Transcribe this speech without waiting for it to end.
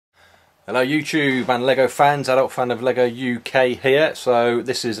Hello YouTube and LEGO fans, adult fan of LEGO UK here. So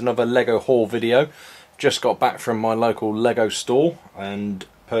this is another LEGO haul video. Just got back from my local LEGO store and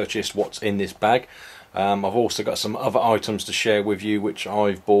purchased what's in this bag. I've also got some other items to share with you which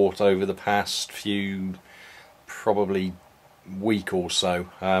I've bought over the past few, probably week or so,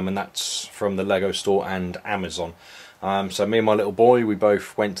 and that's from the LEGO store and Amazon. So me and my little boy, we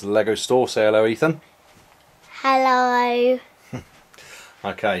both went to the LEGO store. Say hello, Ethan. Hello.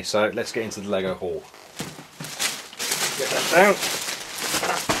 Okay, so let's get into the LEGO haul. Get that down.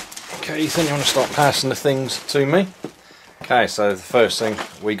 Okay, Ethan, you want to start passing the things to me? Okay, so the first thing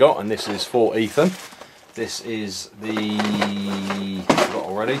we got, and this is for Ethan. This is the, I forgot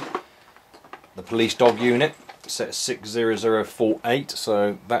already, the police dog unit, set 60048.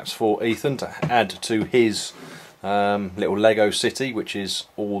 So that's for Ethan to add to his little LEGO city, which is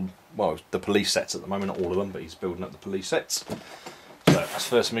all, well, the police sets at the moment, not all of them, but he's building up the police sets. So that's the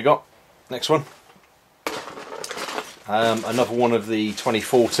first thing we got. Next one. Another one of the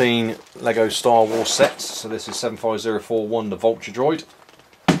 2014 LEGO Star Wars sets. So this is 75041, the Vulture Droid.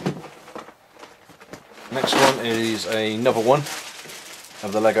 Next one is another one of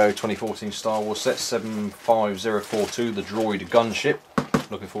the LEGO 2014 Star Wars set, 75042, the Droid Gunship.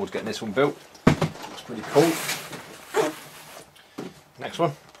 Looking forward to getting this one built. Looks pretty cool. Next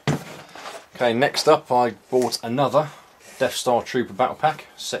one. Okay, next up I bought another Death Star Trooper Battle Pack,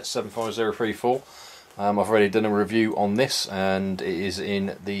 set 75034. I've already done a review on this and it is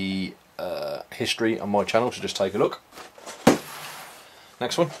in the history on my channel, so just take a look.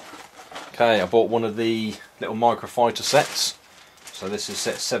 Next one. Okay, I bought one of the little microfighter sets. So this is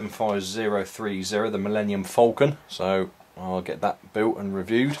set 75030, the Millennium Falcon. So I'll get that built and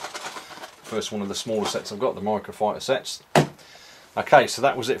reviewed. First one of the smaller sets I've got, the microfighter sets. Okay, so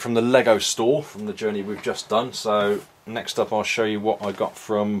that was it from the LEGO store, from the journey we've just done. So next up I'll show you what I got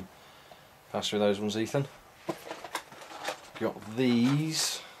from, pass through those ones, Ethan. Got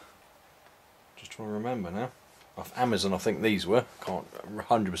these, just trying to remember now, off Amazon I think these were, can't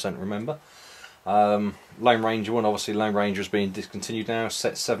 100% remember. Lone Ranger one, obviously Lone Ranger is being discontinued now,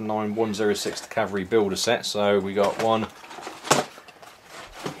 set 79106, the Cavalry Builder set. So we got 1,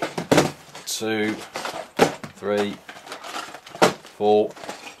 2, 3, 4,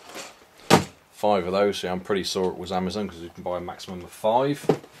 5 of those. So I'm pretty sure it was Amazon because you can buy a maximum of 5.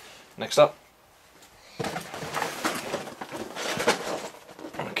 Next up.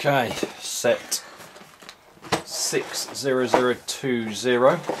 Okay, set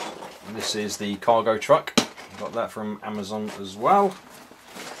 60020. This is the cargo truck. Got that from Amazon as well.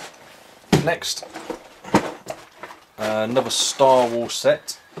 Next, another Star Wars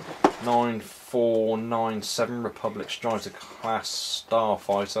set, 9497 Republic Strider class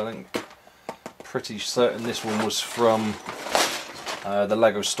Starfighter. I think, pretty certain this one was from the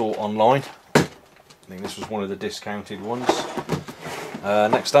LEGO store online. I think this was one of the discounted ones.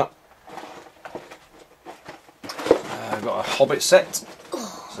 Next up, I've got a Hobbit set.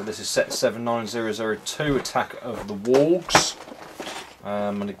 So this is set 79002, Attack of the Wargs.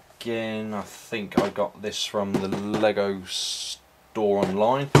 And again, I think I got this from the LEGO store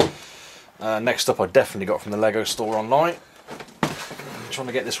online. Next up, I definitely got from the LEGO store online. I'm trying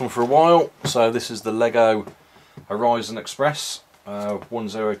to get this one for a while. So this is the LEGO Horizon Express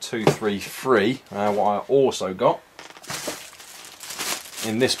 10233. What I also got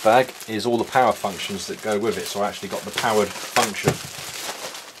in this bag is all the power functions that go with it. So I actually got the power function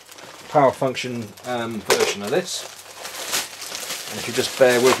version of this. And if you just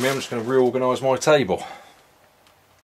bear with me, I'm just going to reorganise my table.